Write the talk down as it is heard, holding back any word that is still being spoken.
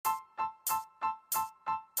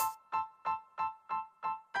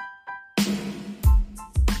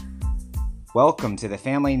Welcome to the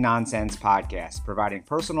Family Nonsense Podcast, providing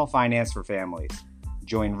personal finance for families.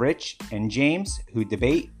 Join Rich and James, who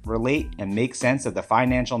debate, relate, and make sense of the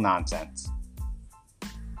financial nonsense.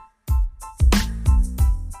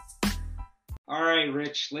 All right,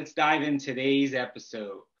 Rich, let's dive into today's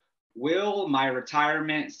episode. Will my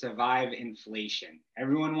retirement survive inflation?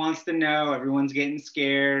 Everyone wants to know. Everyone's getting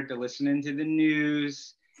scared. They're listening to the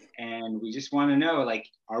news. And we just want to know,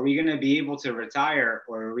 are we going to be able to retire,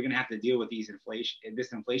 or are we going to have to deal with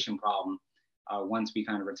this inflation problem once we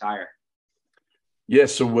kind of retire? Yeah,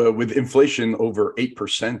 so with inflation over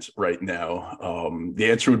 8% right now,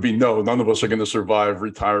 the answer would be no. None of us are going to survive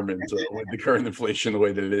retirement with the current inflation the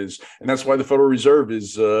way that it is. And that's why the Federal Reserve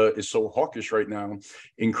is so hawkish right now,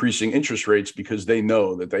 increasing interest rates, because they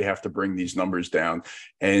know that they have to bring these numbers down.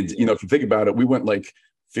 And, if you think about it, we went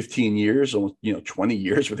 15 years, almost 20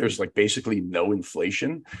 years where there's basically no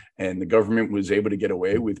inflation, and the government was able to get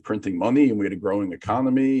away with printing money, and we had a growing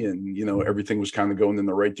economy, and everything was kind of going in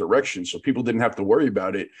the right direction, so people didn't have to worry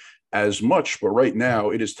about it as much. But right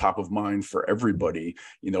now it is top of mind for everybody,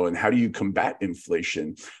 and how do you combat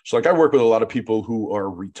inflation? So I work with a lot of people who are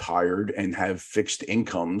retired and have fixed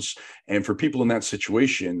incomes, and for people in that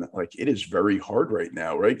situation, it is very hard right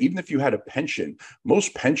now, right? Even if you had a pension,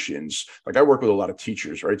 most pensions, I work with a lot of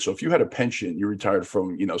teachers, right? So if you had a pension, you retired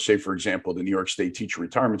from, say, for example, the New York State teacher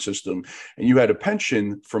retirement system, and you had a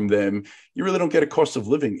pension from them, you really don't get a cost of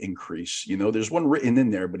living increase. There's one written in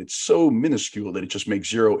there, but it's so minuscule that it just makes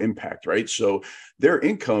zero impact, right? So their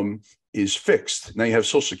income is fixed. Now you have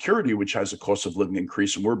Social Security, which has a cost of living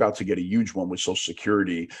increase, and we're about to get a huge one with Social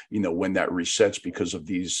Security, when that resets because of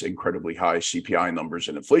these incredibly high CPI numbers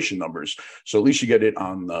and inflation numbers. So at least you get it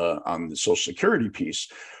on the Social Security piece.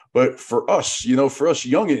 But for us, for us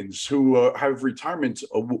youngins who have retirement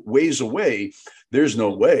ways away, there's no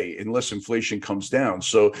way unless inflation comes down.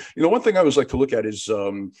 So, one thing I always like to look at is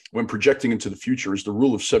when projecting into the future is the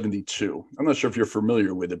rule of 72. I'm not sure if you're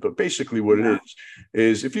familiar with it, but basically what it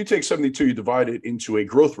is if you take 72, you divide it into a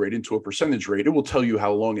growth rate, into a percentage rate, it will tell you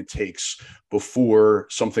how long it takes before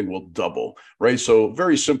something will double, right? So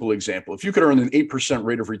very simple example. If you could earn an 8%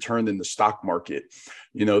 rate of return in the stock market,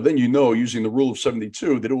 then using the rule of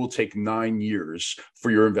 72 that it will take 9 years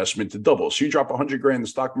for your investment to double. So you drop 100 grand in the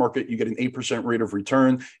stock market, you get an 8% rate of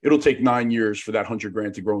return. It'll take 9 years for that 100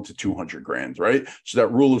 grand to grow into 200 grand, right? So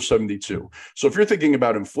that rule of 72. So if you're thinking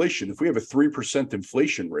about inflation, if we have a 3%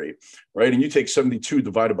 inflation rate, right, and you take 72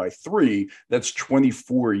 divided by 3, that's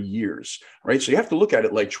 24 years, right? So you have to look at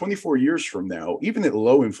it 24 years from now, even at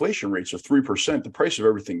low inflation rates of 3%, the price of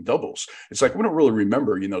everything doubles. It's we don't really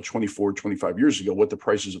remember, 24, 25 years ago, what the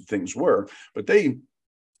prices of things were, but they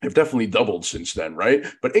have definitely doubled since then, right?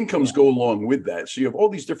 But incomes go along with that. So you have all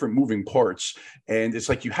these different moving parts, and it's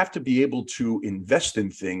you have to be able to invest in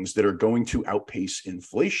things that are going to outpace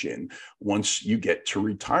inflation once you get to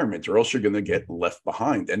retirement, or else you're going to get left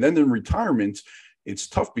behind. And then in retirement, it's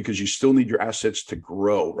tough because you still need your assets to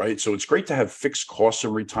grow, right? So it's great to have fixed costs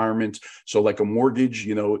in retirement. So a mortgage,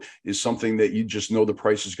 is something that you just know the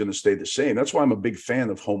price is going to stay the same. That's why I'm a big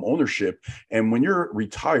fan of home ownership. And when you're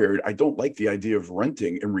retired, I don't like the idea of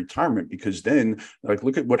renting in retirement, because then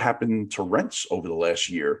look at what happened to rents over the last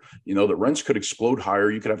year. The rents could explode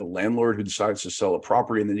higher. You could have a landlord who decides to sell a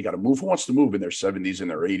property, and then you got to move. Who wants to move in their 70s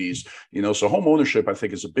and their 80s? So home ownership, I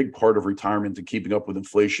think, is a big part of retirement and keeping up with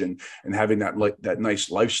inflation and having that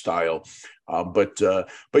nice lifestyle. But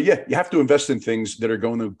yeah, you have to invest in things that are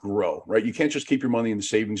going to grow, right? You can't just keep your money in the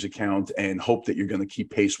savings account and hope that you're going to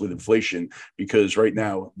keep pace with inflation, because right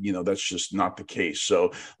now, that's just not the case.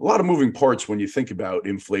 So a lot of moving parts when you think about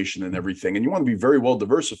inflation and everything, and you want to be very well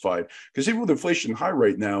diversified, because even with inflation high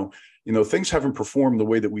right now, things haven't performed the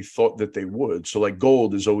way that we thought that they would. So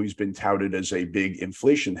gold has always been touted as a big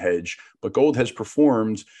inflation hedge, but gold has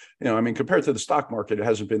performed, compared to the stock market, it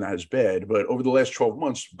hasn't been as bad. But over the last 12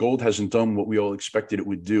 months, gold hasn't done what we all expected it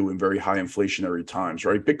would do in very high inflationary times,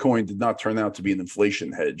 right? Bitcoin did not turn out to be an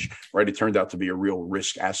inflation hedge, right? It turned out to be a real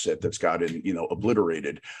risk asset that's gotten,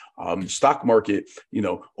 obliterated. Stock market,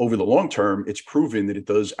 over the long term, it's proven that it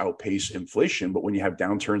does outpace inflation. But when you have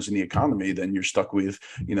downturns in the economy, then you're stuck with,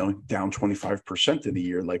 down 25% in a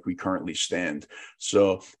year like we currently stand.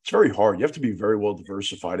 So it's very hard. You have to be very well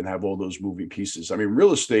diversified and have all those moving pieces.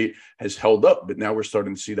 Real estate has held up, but now we're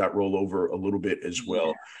starting to see that roll over a little bit as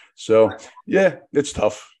well. So yeah, it's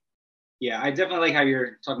tough. Yeah, I definitely like how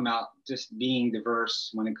you're talking about just being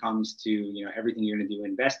diverse when it comes to, everything you're going to do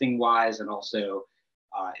investing wise and also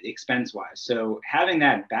expense wise. So having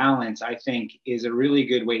that balance, I think, is a really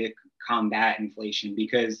good way to combat inflation,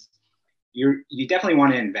 because you definitely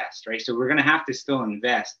want to invest, right? So we're going to have to still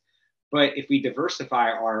invest, But if we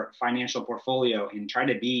diversify our financial portfolio and try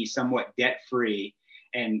to be somewhat debt free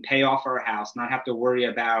and pay off our house, not have to worry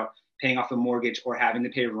about paying off a mortgage or having to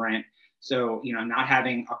pay rent. So, not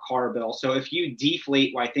having a car bill. So if you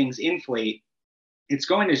deflate while things inflate, it's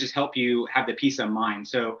going to just help you have the peace of mind.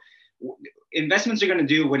 So investments are going to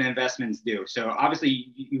do what investments do. So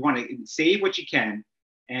obviously you want to save what you can,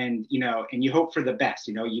 and you hope for the best.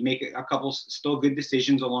 You make a couple still good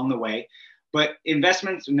decisions along the way. But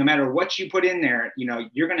investments, no matter what you put in there,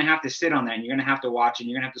 you're going to have to sit on that, and you're going to have to watch, and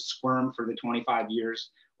you're going to have to squirm for the 25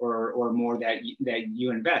 years or more that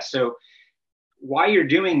you invest. So while you're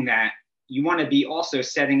doing that, you want to be also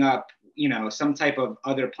setting up, some type of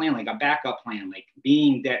other plan, like a backup plan, like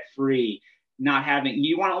being debt free,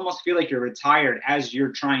 you want to almost feel like you're retired as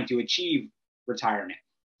you're trying to achieve retirement.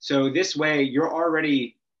 So this way you're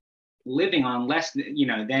already living on less, than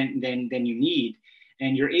you need.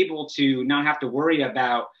 And you're able to not have to worry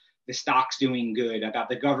about the stocks doing good, about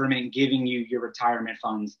the government giving you your retirement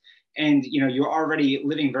funds. And, you're already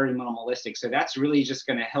living very minimalistic. So that's really just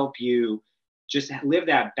going to help you just live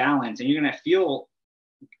that balance. And you're going to feel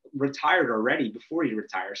retired already before you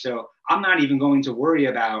retire. So I'm not even going to worry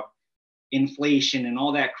about inflation and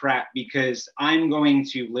all that crap, because I'm going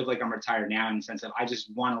to live like I'm retired now, in the sense of I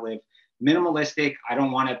just want to live minimalistic. I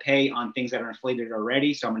don't want to pay on things that are inflated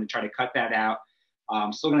already. So I'm going to try to cut that out.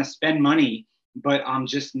 I'm still going to spend money, but I'm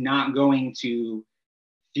just not going to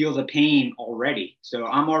feel the pain already. So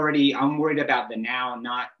I'm worried about the now,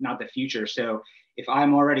 not the future. So if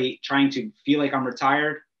I'm already trying to feel like I'm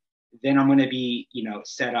retired, then I'm going to be,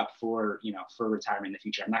 set up for retirement in the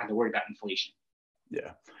future. I'm not going to worry about inflation.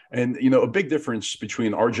 Yeah. And, a big difference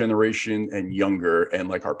between our generation and younger and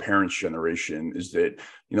like our parents' generation is that,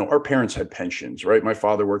 our parents had pensions, right? My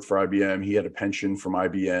father worked for IBM. He had a pension from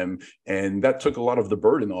IBM, and that took a lot of the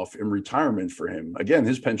burden off in retirement for him. Again,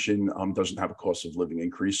 his pension doesn't have a cost of living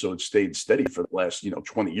increase. So it stayed steady for the last,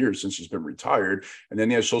 20 years since he's been retired. And then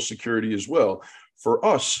he has Social Security as well. For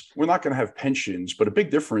us, we're not going to have pensions, but a big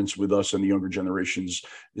difference with us and the younger generations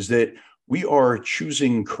is that we are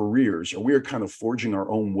choosing careers, or we are kind of forging our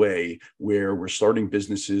own way, where we're starting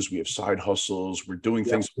businesses, we have side hustles, we're doing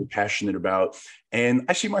things we're passionate about. And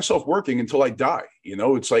I see myself working until I die.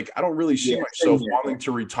 It's like, I don't really see myself wanting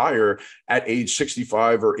to retire at age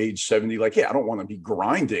 65 or age 70. Like, I don't want to be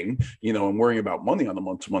grinding, and worrying about money on a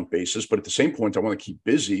month-to-month basis. But at the same point, I want to keep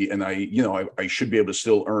busy, and I should be able to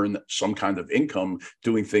still earn some kind of income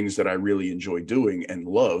doing things that I really enjoy doing and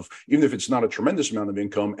love. Even if it's not a tremendous amount of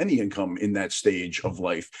income, any income in that stage of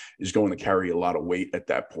life is going to carry a lot of weight at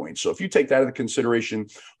that point. So if you take that into consideration,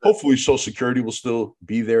 hopefully Social Security will still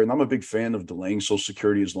be there. And I'm a big fan of delaying Social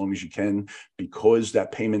Security as long as you can, because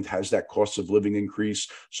that payment has that cost of living increase.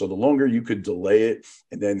 So the longer you could delay it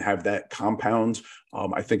and then have that compound,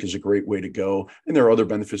 I think is a great way to go. And there are other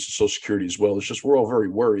benefits to Social Security as well. It's just, we're all very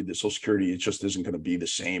worried that Social Security, it just isn't going to be the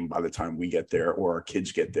same by the time we get there or our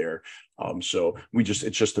kids get there. So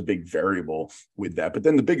it's just a big variable with that. But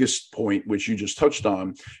then the biggest point, which you just touched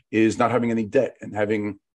on, is not having any debt and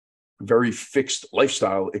having very fixed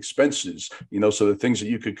lifestyle expenses, so the things that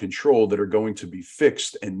you could control that are going to be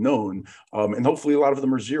fixed and known. And hopefully a lot of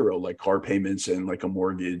them are zero, like car payments and like a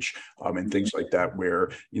mortgage and things like that, where,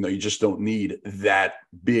 you just don't need that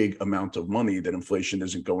big amount of money that inflation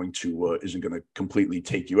isn't going to completely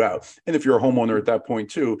take you out. And if you're a homeowner at that point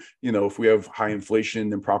too, if we have high inflation,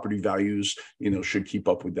 then property values, should keep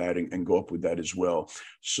up with that and go up with that as well.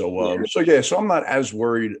 So I'm not as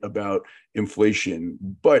worried about inflation.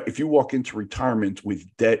 But if you walk into retirement with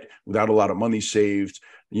debt, without a lot of money saved,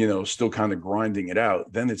 still kind of grinding it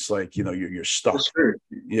out, then it's like, you're stuck.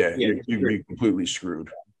 You're completely screwed.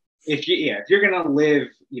 If you're going to live,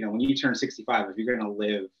 when you turn 65, if you're going to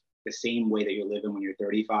live the same way that you're living when you're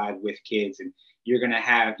 35 with kids, and you're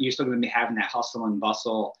still going to be having that hustle and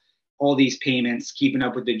bustle, all these payments, keeping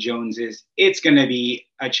up with the Joneses, it's going to be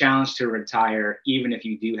a challenge to retire, even if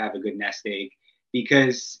you do have a good nest egg,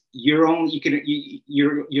 because you're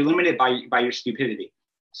limited by your stupidity.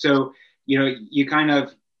 So, you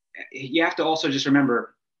have to also just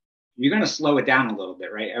remember, you're going to slow it down a little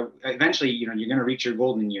bit, right? Eventually, you're going to reach your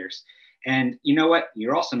golden years. And you know what?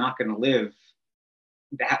 You're also not going to live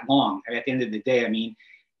that long at the end of the day. I mean,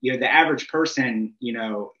 the average person,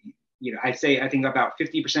 I think about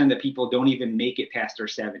 50% of the people don't even make it past their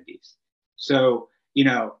 70s. So,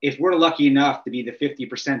 if we're lucky enough to be the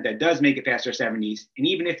 50% that does make it past our 70s, and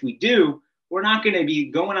even if we do, we're not going to be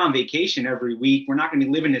going on vacation every week. We're not going to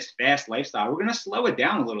be living this fast lifestyle. We're going to slow it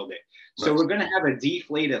down a little bit. So we're going to have a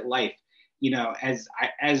deflated life.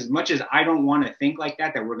 As much as I don't want to think like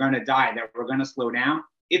that we're going to die, that we're going to slow down,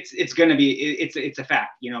 it's going to be, it's a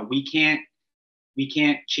fact. We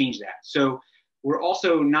can't change that. So we're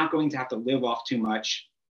also not going to have to live off too much.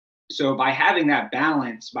 So by having that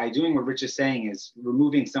balance, by doing what Rich is saying, is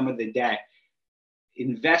removing some of the debt,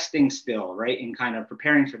 investing still, right, and kind of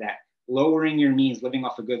preparing for that, lowering your means, living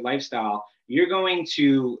off a good lifestyle, you're going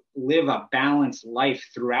to live a balanced life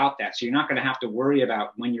throughout that. So you're not going to have to worry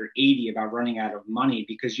about when you're 80 about running out of money,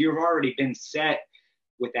 because you've already been set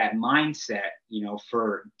with that mindset,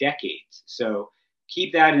 for decades. So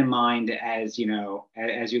keep that in mind as you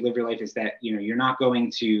live your life, is that, you're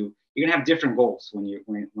going to have different goals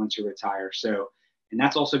once you retire. So, and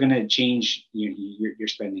that's also going to change your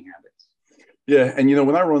spending habits. Yeah. And,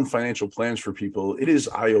 when I run financial plans for people, it is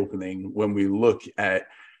eye-opening when we look at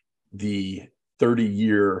the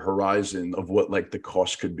 30-year horizon of what like the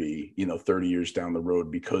cost could be, 30 years down the road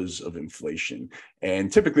because of inflation.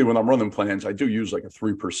 And typically when I'm running plans, I do use like a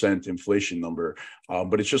 3% inflation number.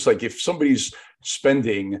 But it's just like if somebody's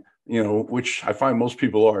spending, which I find most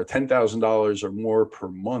people are, $10,000 or more per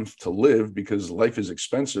month to live, because life is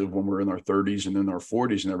expensive when we're in our 30s and in our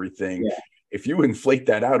 40s and everything. Yeah. If you inflate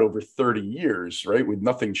that out over 30 years, right, with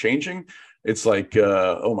nothing changing, it's like,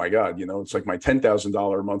 oh my God, it's like my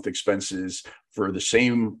 $10,000 a month expenses for the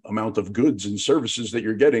same amount of goods and services that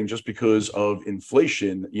you're getting just because of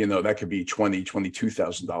inflation, that could be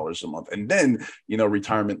 $22,000 a month. And then,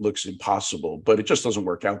 retirement looks impossible, but it just doesn't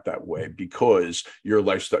work out that way, because your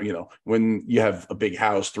lifestyle, when you have a big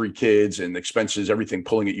house, 3 kids and expenses, everything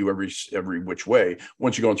pulling at you every which way,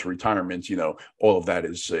 once you go into retirement, all of that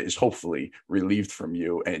is hopefully relieved from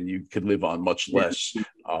you, and you could live on much less,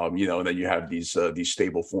 and then you have these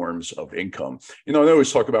stable forms of income. I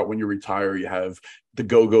always talk about when you retire, you have the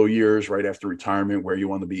go-go years right after retirement, where you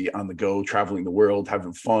want to be on the go, traveling the world,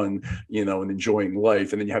 having fun, and enjoying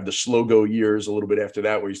life. And then you have the slow-go years a little bit after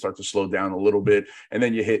that, where you start to slow down a little bit. And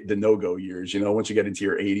then you hit the no-go years. Once you get into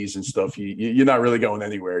your 80s and stuff, you're not really going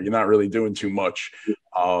anywhere. You're not really doing too much.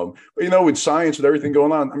 But, with science, with everything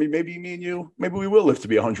going on, I mean, maybe me and you, maybe we will live to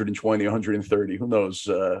be 120, 130. Who knows?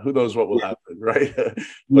 Who knows what will happen, right?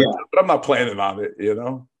 But I'm not planning on it,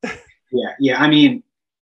 Yeah. I mean,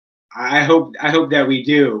 I hope that we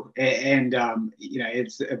do, and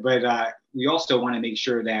but we also want to make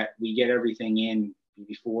sure that we get everything in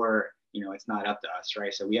before it's not up to us,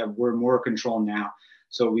 right? So we're more control now,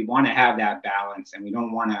 so we want to have that balance, and we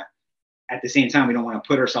don't want to, at the same time, we don't want to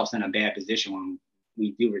put ourselves in a bad position when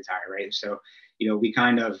we do retire, right? So we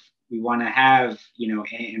want to have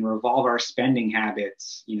and revolve our spending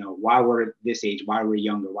habits, while we're this age, while we're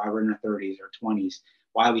younger, while we're in our 30s or 20s,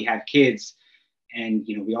 while we have kids. And,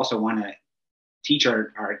 we also want to teach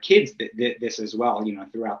our kids this as well,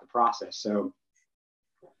 throughout the process. So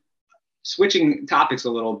switching topics a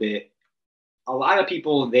little bit, a lot of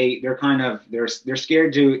people, they're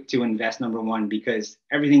scared to invest, number one, because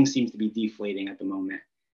everything seems to be deflating at the moment.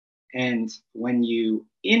 And when you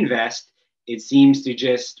invest, it seems to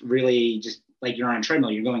just like you're on a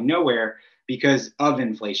treadmill, you're going nowhere because of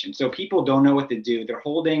inflation. So people don't know what to do.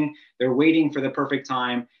 They're waiting for the perfect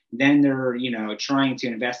time. Then they're, trying to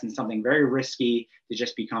invest in something very risky to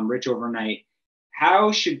just become rich overnight.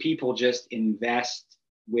 How should people just invest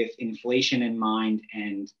with inflation in mind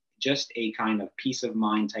and just a kind of peace of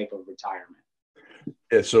mind type of retirement?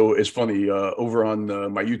 Yeah, so it's funny, over on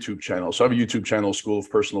my YouTube channel. So I have a YouTube channel, School of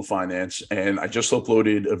Personal Finance, and I just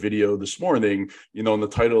uploaded a video this morning, and the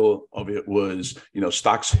title of it was,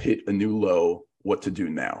 stocks hit a new low, what to do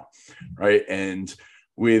now, right? And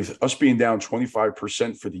with us being down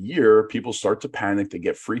 25% for the year, people start to panic. They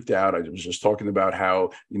get freaked out. I was just talking about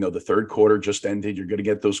how, the third quarter just ended. You're going to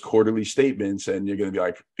get those quarterly statements and you're going to be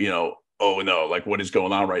like, oh no, like what is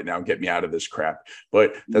going on right now? Get me out of this crap.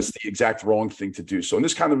 But that's the exact wrong thing to do. So in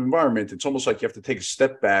this kind of environment, it's almost like you have to take a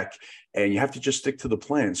step back and you have to just stick to the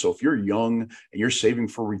plan. So if you're young and you're saving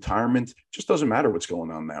for retirement, it just doesn't matter what's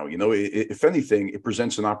going on now. If anything, it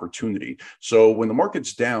presents an opportunity. So when the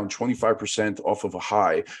market's down 25% off of a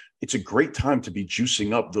high, it's a great time to be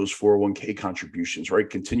juicing up those 401k contributions, right?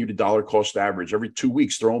 Continue to dollar cost average every 2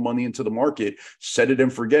 weeks, throw money into the market, set it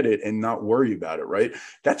and forget it, and not worry about it, right?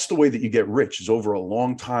 That's the way that you get rich, is over a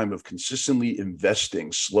long time of consistently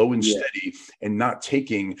investing, slow and steady, and not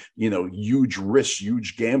taking, huge risks,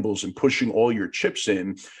 huge gambles, and pushing all your chips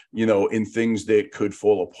in things that could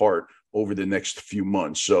fall apart over the next few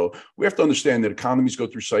months. So we have to understand that economies go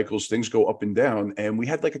through cycles, things go up and down. And we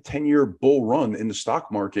had like a 10-year bull run in the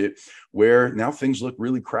stock market where now things look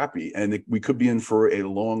really crappy. And we could be in for a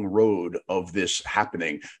long road of this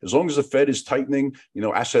happening. As long as the Fed is tightening,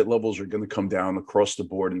 asset levels are going to come down across the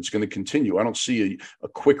board, and it's going to continue. I don't see a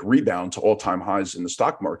quick rebound to all-time highs in the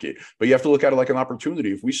stock market, but you have to look at it like an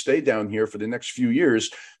opportunity. If we stay down here for the next few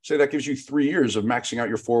years, say that gives you 3 years of maxing out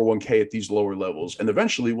your 401k at these lower levels. And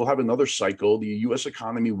eventually we'll have another cycle. The US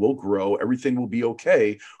economy will grow. Everything will be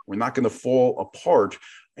okay. We're not going to fall apart.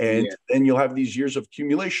 And then you'll have these years of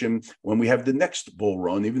accumulation. When we have the next bull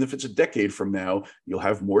run, even if it's a decade from now, you'll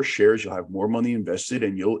have more shares, you'll have more money invested,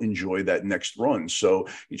 and you'll enjoy that next run. So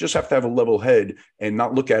you just have to have a level head and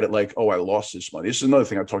not look at it like, oh, I lost this money. This is another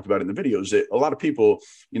thing I talked about in the videos, that a lot of people,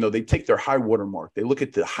 they take their high water mark. They look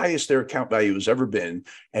at the highest their account value has ever been,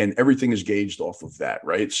 and everything is gauged off of that,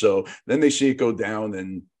 right? So then they see it go down,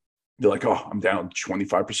 and they're like, oh, I'm down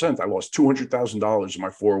 25%. I lost $200,000 in my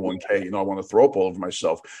 401k. I want to throw up all over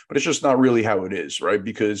myself. But it's just not really how it is, right?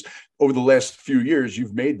 Because over the last few years,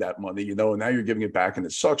 you've made that money, and now you're giving it back, and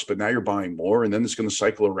it sucks. But now you're buying more, and then it's going to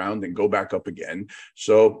cycle around and go back up again.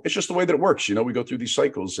 So it's just the way that it works. We go through these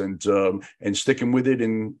cycles, and sticking with it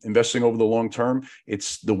and investing over the long term.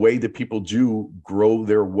 It's the way that people do grow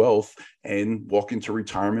their wealth and walk into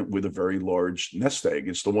retirement with a very large nest egg.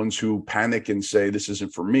 It's the ones who panic and say, this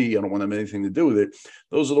isn't for me, I don't want to have anything to do with it.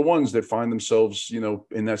 Those are the ones that find themselves,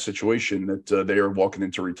 in that situation, that they are walking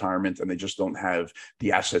into retirement and they just don't have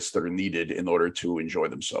the assets that are needed in order to enjoy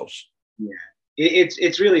themselves. Yeah,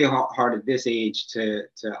 it's really hard at this age to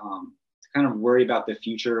kind of worry about the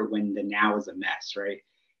future when the now is a mess, right?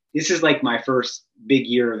 This is like my first big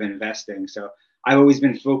year of investing. So I've always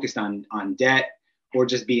been focused on debt or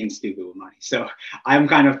just being stupid with money. So I'm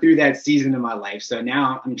kind of through that season of my life. So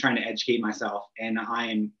now I'm trying to educate myself, and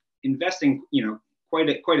I'm investing, quite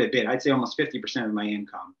a bit. I'd say almost 50% of my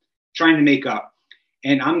income, trying to make up.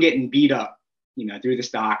 And I'm getting beat up, through the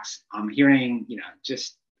stocks. I'm hearing,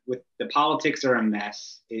 just with the politics are a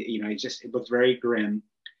mess. It looks very grim.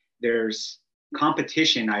 There's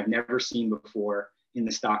competition I've never seen before in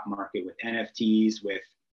the stock market with NFTs, with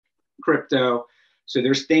crypto. So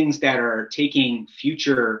there's things that are taking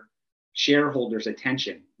future shareholders'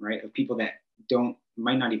 attention, right? Of people that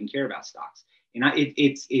might not even care about stocks. And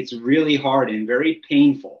it's really hard and very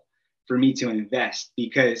painful for me to invest,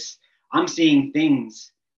 because I'm seeing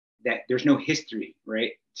things that there's no history,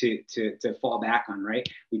 right? To fall back on, right?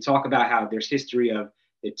 We talk about how there's history of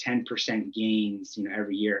the 10% gains,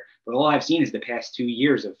 every year. But all I've seen is the past 2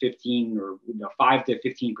 years of 15 or 5 to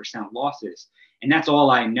 15% losses. And that's all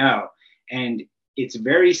I know. And it's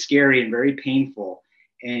very scary and very painful.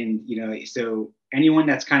 And, so anyone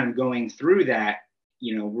that's kind of going through that,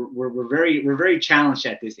 we're very challenged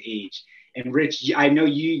at this age. And Rich, I know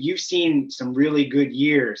you've seen some really good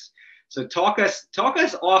years. So talk us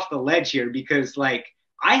off the ledge here, because like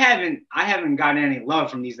I haven't gotten any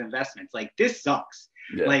love from these investments. Like, this sucks.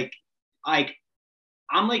 Yeah. Like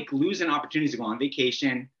I'm like losing opportunities to go on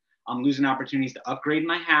vacation. I'm losing opportunities to upgrade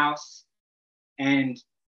my house, and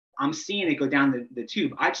I'm seeing it go down the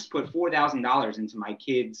tube. I just put $4,000 into my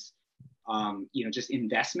kids, just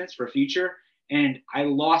investments for future. And I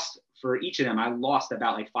lost for each of them. I lost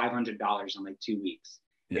about like $500 in like 2 weeks.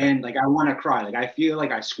 Yeah. And like, I want to cry. Like, I feel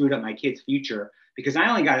like I screwed up my kids' future, because I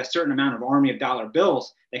only got a certain amount of army of dollar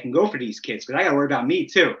bills that can go for these kids, because I got to worry about me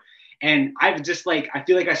too. And I've just like, I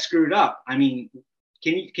feel like I screwed up. I mean,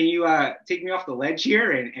 can you take me off the ledge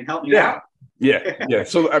here and help me out? Yeah.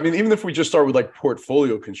 So, I mean, even if we just start with like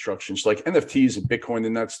portfolio constructions, like NFTs and Bitcoin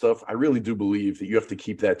and that stuff, I really do believe that you have to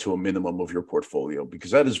keep that to a minimum of your portfolio,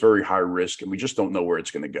 because that is very high risk and we just don't know where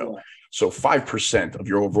it's going to go. Yeah. So 5% of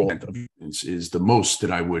your overall is the most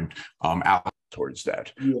that I would allocate towards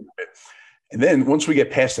that. Yeah. And then once we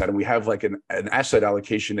get past that and we have like an asset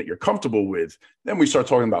allocation that you're comfortable with, then we start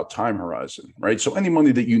talking about time horizon, right? So any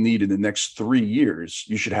money that you need in the next 3 years,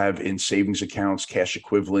 you should have in savings accounts, cash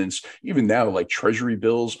equivalents. Even now, like treasury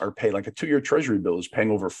bills are paid, like a 2-year treasury bill is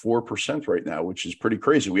paying over 4% right now, which is pretty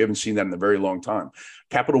crazy. We haven't seen that in a very long time.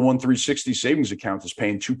 Capital One 360 savings account is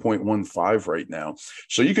paying 2.15 right now.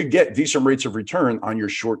 So you could get decent rates of return on your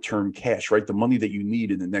short-term cash, right? The money that you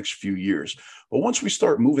need in the next few years. But once we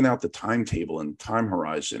start moving out the timetable and time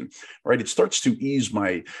horizon, right, it starts to ease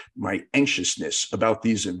my anxiousness this about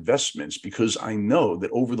these investments because I know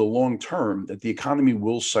that over the long term that the economy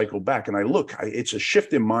will cycle back. And it's a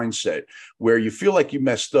shift in mindset where you feel like you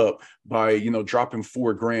messed up by, dropping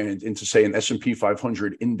 $4,000 into, say, an S&P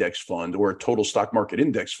 500 index fund or a total stock market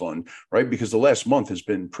index fund, right? Because the last month has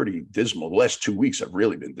been pretty dismal. The last 2 weeks have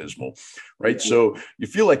really been dismal, right? So you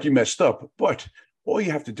feel like you messed up, but all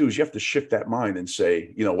you have to do is you have to shift that mind and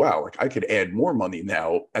say, wow, like I could add more money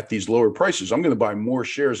now at these lower prices. I'm going to buy more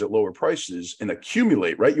shares at lower prices and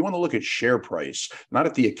accumulate, right? You want to look at share price, not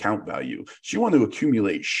at the account value. So you want to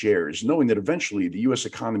accumulate shares, knowing that eventually the U.S.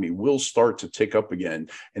 economy will start to tick up again,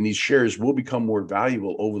 and these shares will become more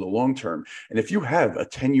valuable over the long term. And if you have a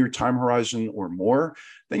 10-year time horizon or more,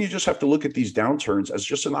 then you just have to look at these downturns as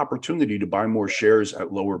just an opportunity to buy more shares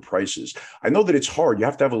at lower prices. I know that it's hard. You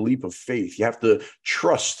have to have a leap of faith. You have to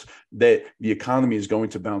trust that the economy is going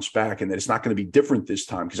to bounce back and that it's not going to be different this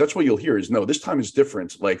time, because that's what you'll hear is, no, this time is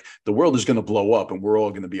different. Like the world is going to blow up and we're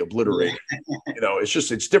all going to be obliterated.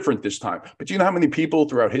 It's different this time. But do you know how many people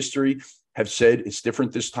throughout history have said it's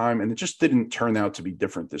different this time? And it just didn't turn out to be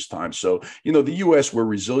different this time. So, the U.S., we're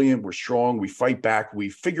resilient, we're strong, we fight back, we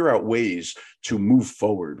figure out ways to move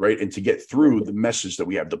forward, right? And to get through the messes that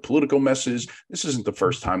we have, the political messes. This isn't the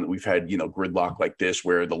first time that we've had, gridlock like this,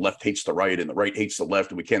 where the left hates the right and the right hates the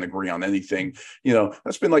left and we can't agree on anything.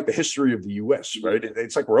 That's been like the history of the U.S., right?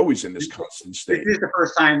 It's like we're always in this constant state. This is the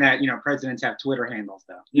first time that, presidents have Twitter handles,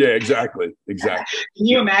 though. Yeah, exactly. Can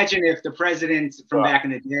you imagine if the presidents from back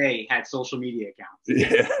in the day had social media accounts?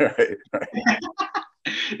 Yeah, right.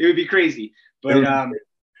 It would be crazy. But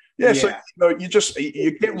so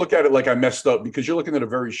you can't look at it like I messed up, because you're looking at a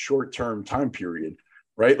very short-term time period,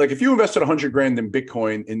 right? Like if you invested $100,000 in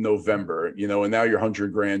Bitcoin in November, and now your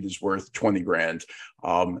 $100,000 is worth $20,000,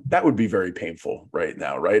 that would be very painful right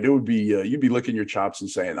now, right? It would be, you'd be licking your chops and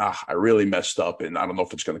saying, I really messed up and I don't know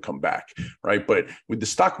if it's going to come back, right? But with the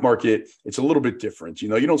stock market, it's a little bit different. You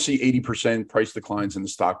don't see 80% price declines in the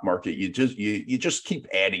stock market. You just keep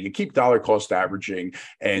adding, you keep dollar cost averaging,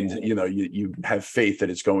 and, you have faith that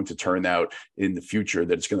it's going to turn out in the future,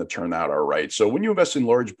 that it's going to turn out all right. So when you invest in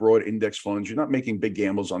large, broad index funds, you're not making big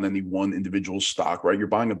gambles on any one individual stock, right? You're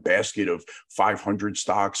buying a basket of 500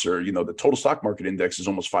 stocks, or, the total stock market index is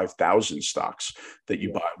almost 5,000 stocks that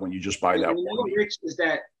you buy when you just buy that one. Rich, is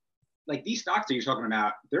that like these stocks that you're talking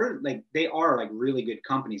about, they are like really good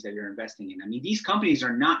companies that you're investing in. I mean, these companies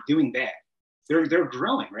are not doing bad. They're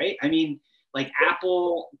growing, right? I mean, like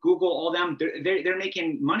Apple, Google, all them, they're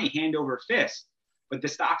making money hand over fist, but the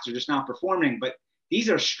stocks are just not performing. But these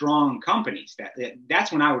are strong companies.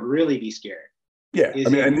 That's when I would really be scared. Yeah, I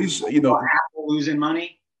mean, and these, Apple losing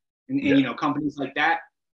money, and companies like that.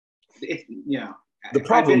 The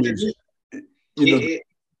problem is, they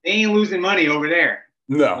ain't losing money over there.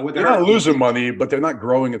 No, they're not losing money, but they're not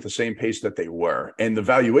growing at the same pace that they were. And the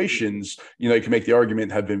valuations, you can make the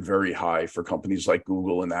argument, have been very high for companies like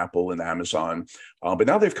Google and Apple and Amazon. But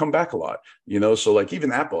now they've come back a lot, so like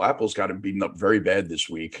even Apple's gotten beaten up very bad this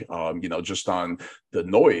week, just on the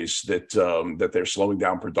noise that they're slowing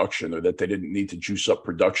down production, or that they didn't need to juice up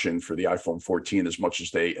production for the iPhone 14 as much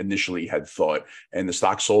as they initially had thought. And the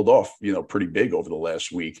stock sold off, pretty big over the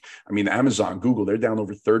last week. I mean, Amazon, Google, they're down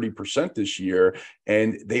over 30% this year, and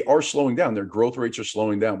they are slowing down. Their growth rates are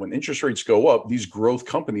slowing down. When interest rates go up, these growth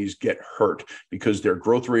companies get hurt because their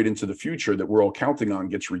growth rate into the future that we're all counting on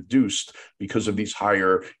gets reduced because of these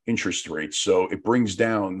higher interest rates. So it brings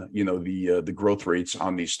down, the growth rates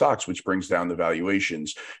on these stocks, which brings down the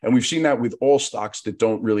valuations. And we've seen that with all stocks that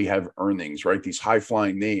don't really have earnings, right? These high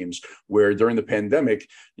flying names where during the pandemic,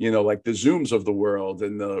 like the Zooms of the world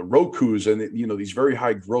and the Rokus and, these very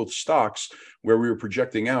high growth stocks where we were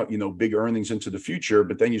projecting out, big earnings into the future,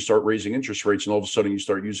 but then you start raising interest rates and all of a sudden you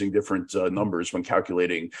start using different numbers when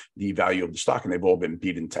calculating the value of the stock, and they've all been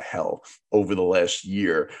beaten to hell over the last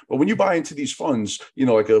year. But when you buy into these funds,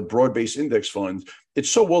 like a broad-based index fund, it's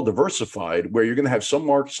so well diversified where you're going to have some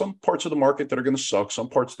parts of the market that are going to suck, some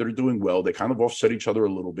parts that are doing well. They kind of offset each other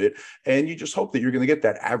a little bit. And you just hope that you're going to get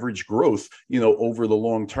that average growth, over the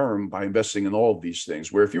long term by investing in all of these things.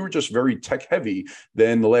 Where if you were just very tech heavy,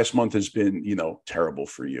 then the last month has been, terrible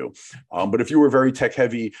for you. But if you were very tech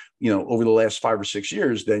heavy, over the last 5 or 6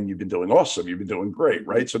 years, then you've been doing awesome. You've been doing great,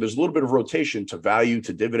 right? So there's a little bit of rotation to value,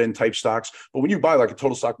 to dividend type stocks. But when you buy like a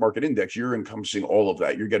total stock market index, you're encompassing all of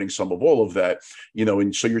that. You're getting some of all of that.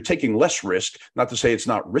 And so you're taking less risk, not to say it's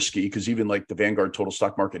not risky, because even like the Vanguard Total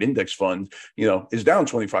Stock Market Index Fund, is down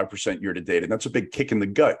 25% year to date. And that's a big kick in the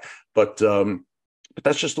gut. But But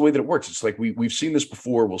that's just the way that it works. It's like we've seen this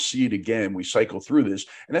before. We'll see it again. We cycle through this.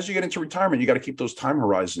 And as you get into retirement, you got to keep those time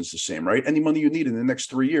horizons the same, right? Any money you need in the next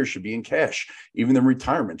 3 years should be in cash, even in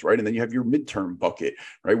retirement, right? And then you have your midterm bucket,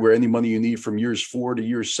 right? Where any money you need from years 4 to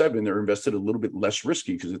years 7 are invested a little bit less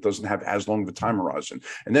risky because it doesn't have as long of a time horizon.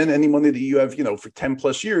 And then any money that you have, for 10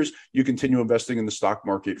 plus years, you continue investing in the stock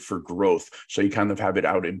market for growth. So you kind of have it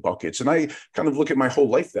out in buckets. And I kind of look at my whole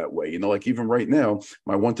life that way, like even right now,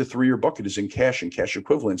 my 1 to 3 year bucket is in cash and cash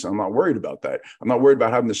equivalents. I'm not worried about that. I'm not worried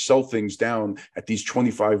about having to sell things down at these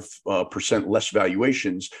 25% less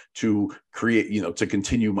valuations to create, to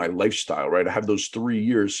continue my lifestyle, right? I have those 3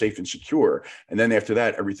 years safe and secure. And then after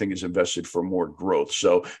that, everything is invested for more growth.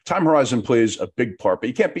 So time horizon plays a big part, but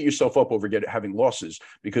you can't beat yourself up over having losses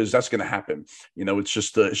because that's going to happen. It's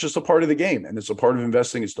just a part of the game, and it's a part of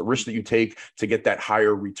investing. It's the risk that you take to get that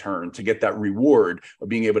higher return, to get that reward of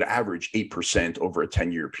being able to average 8% over a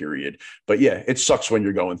 10-year period. But yeah, it sucks when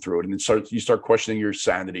you're going through it, and you start questioning your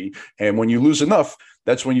sanity. And when you lose enough,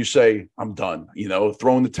 that's when you say, I'm done,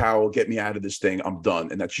 throw in the towel, get me out of this thing. I'm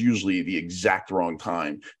done. And that's usually the exact wrong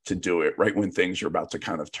time to do it, right when things are about to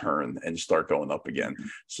kind of turn and start going up again.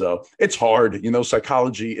 So it's hard,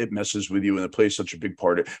 psychology, it messes with you, and it plays such a big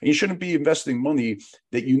part of it. And you shouldn't be investing money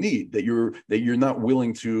that you need, that you're not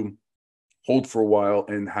willing to hold for a while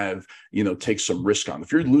and have, take some risk on.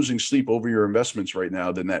 If you're losing sleep over your investments right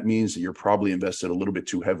now, then that means that you're probably invested a little bit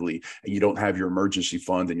too heavily and you don't have your emergency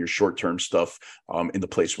fund and your short-term stuff in the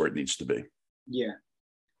place where it needs to be. Yeah.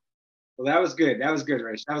 Well, that was good. That was good,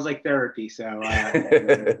 Rich. That was like therapy. So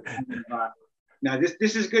no,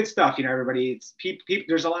 this is good stuff. Everybody, it's people,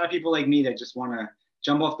 there's a lot of people like me that just want to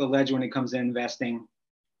jump off the ledge when it comes to investing.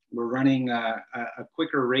 We're running a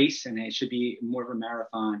quicker race, and it should be more of a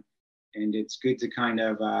marathon. And it's good to kind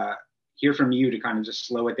of hear from you to kind of just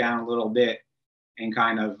slow it down a little bit and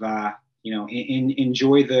kind of,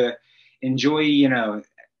 enjoy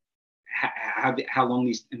how long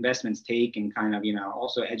these investments take, and kind of,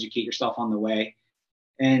 also educate yourself on the way,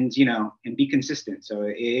 and, and be consistent. So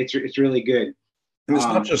it's really good. And it's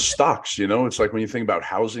not just stocks, it's like when you think about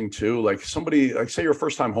housing too, like somebody, like say you're a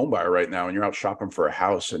first time home buyer right now and you're out shopping for a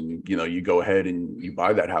house, and, you go ahead and you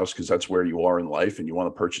buy that house because that's where you are in life and you want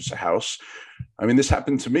to purchase a house. I mean, this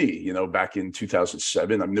happened to me, back in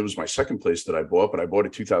 2007. I mean, it was my second place that I bought, but I bought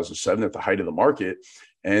it 2007 at the height of the market.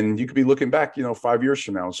 And you could be looking back, 5 years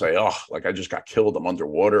from now and say, oh, like I just got killed. I'm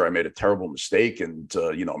underwater. I made a terrible mistake, and,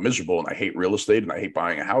 I'm miserable, and I hate real estate, and I hate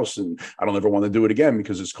buying a house, and I don't ever want to do it again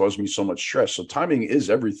because it's caused me so much stress. So timing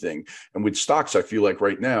is everything. And with stocks, I feel like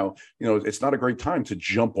right now, it's not a great time to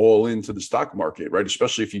jump all into the stock market, right?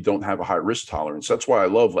 Especially if you don't have a high risk tolerance. That's why I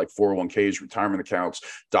love like 401ks, retirement accounts,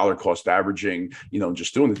 dollar cost averaging,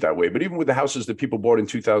 just doing it that way. But even with the houses that people bought in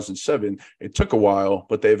 2007, it took a while,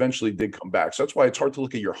 but they eventually did come back. So that's why it's hard to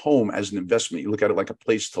look at your home as an investment. You look at it like a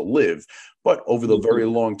place to live, but over the very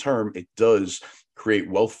long term, it does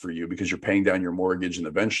create wealth for you because you're paying down your mortgage, and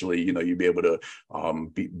eventually, you'll be able to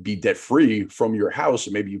be debt free from your house,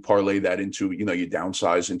 and maybe you parlay that into, you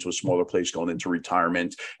downsize into a smaller place going into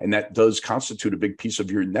retirement, and that does constitute a big piece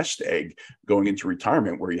of your nest egg going into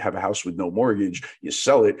retirement, where you have a house with no mortgage, you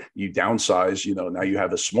sell it, you downsize, now you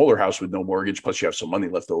have a smaller house with no mortgage, plus you have some money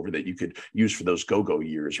left over that you could use for those go-go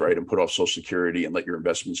years, right, and put off Social Security and let your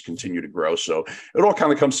investments continue to grow. So it all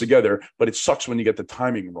kind of comes together, but it sucks when you get the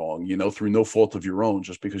timing wrong, through no fault of your own,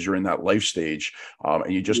 just because you're in that life stage,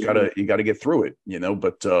 and you just gotta get through it,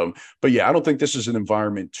 but yeah, I don't think this is an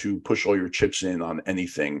environment to push all your chips in on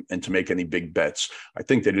anything and to make any big bets. I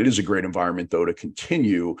think that it is a great environment though to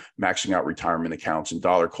continue maxing out retirement accounts and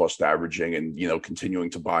dollar cost averaging, and continuing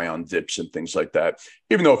to buy on dips and things like that,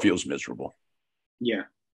 even though it feels miserable. Yeah,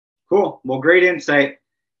 cool. Well, great insight.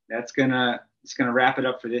 It's gonna wrap it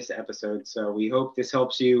up for this episode. So we hope this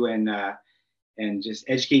helps you and just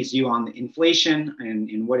educates you on the inflation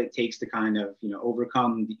and what it takes to kind of,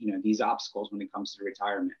 overcome, these obstacles when it comes to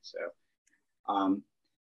retirement. So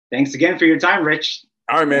thanks again for your time, Rich.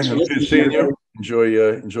 All right, man. Good seeing you.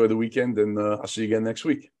 Enjoy the weekend, and I'll see you again next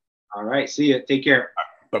week. All right. See you. Take care.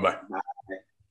 Bye-bye. Bye.